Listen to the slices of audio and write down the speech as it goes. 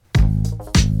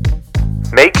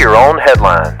your own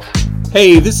headlines.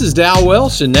 Hey, this is Dal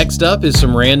Welsh, and next up is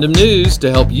some random news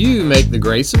to help you make the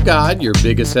grace of God your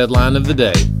biggest headline of the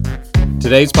day.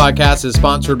 Today's podcast is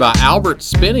sponsored by Albert's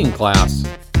Spinning Class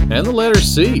and the letter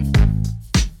C.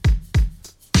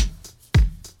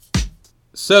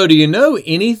 So, do you know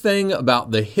anything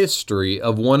about the history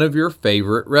of one of your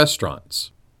favorite restaurants?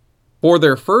 For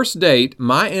their first date,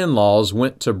 my in-laws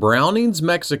went to Browning's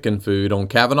Mexican Food on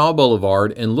Kavanaugh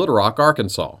Boulevard in Little Rock,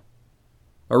 Arkansas.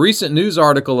 A recent news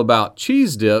article about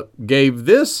Cheese Dip gave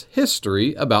this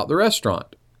history about the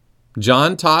restaurant.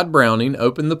 John Todd Browning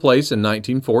opened the place in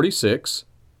 1946.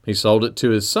 He sold it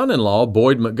to his son-in-law,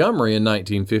 Boyd Montgomery, in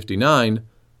 1959.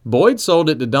 Boyd sold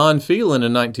it to Don Phelan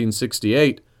in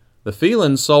 1968. The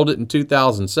Phelans sold it in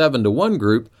 2007 to one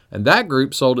group, and that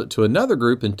group sold it to another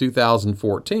group in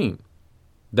 2014.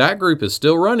 That group is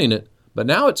still running it, but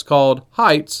now it's called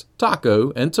Heights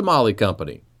Taco and Tamale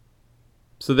Company.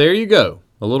 So there you go,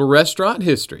 a little restaurant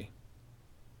history.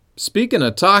 Speaking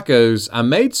of tacos, I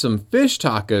made some fish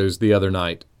tacos the other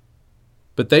night,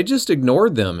 but they just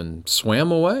ignored them and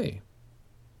swam away.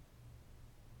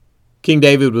 King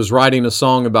David was writing a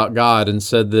song about God and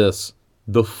said this,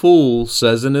 "The fool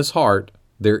says in his heart,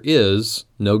 there is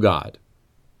no God."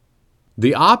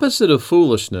 The opposite of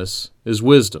foolishness is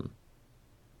wisdom.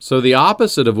 So the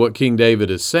opposite of what King David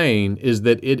is saying is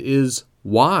that it is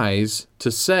wise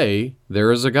to say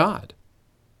there is a God.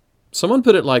 Someone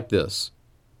put it like this: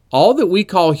 all that we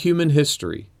call human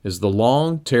history is the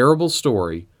long, terrible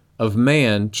story of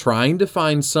man trying to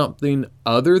find something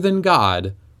other than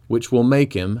God which will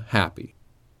make him happy.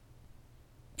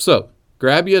 So,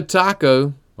 grab you a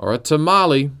taco or a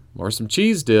tamale or some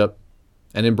cheese dip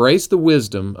and embrace the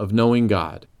wisdom of knowing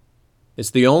God. It's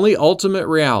the only ultimate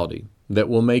reality that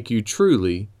will make you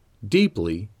truly,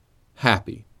 deeply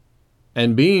happy.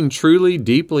 And being truly,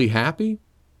 deeply happy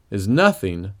is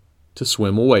nothing to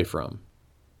swim away from.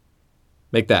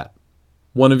 Make that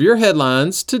one of your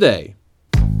headlines today.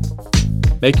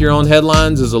 Make Your Own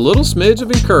Headlines is a little smidge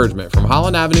of encouragement from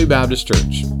Holland Avenue Baptist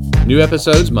Church. New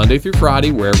episodes Monday through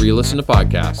Friday wherever you listen to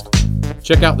podcasts.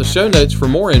 Check out the show notes for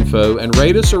more info and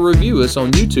rate us or review us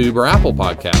on YouTube or Apple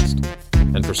Podcast.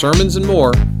 And for sermons and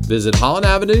more, visit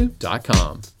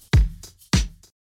hollandavenue.com.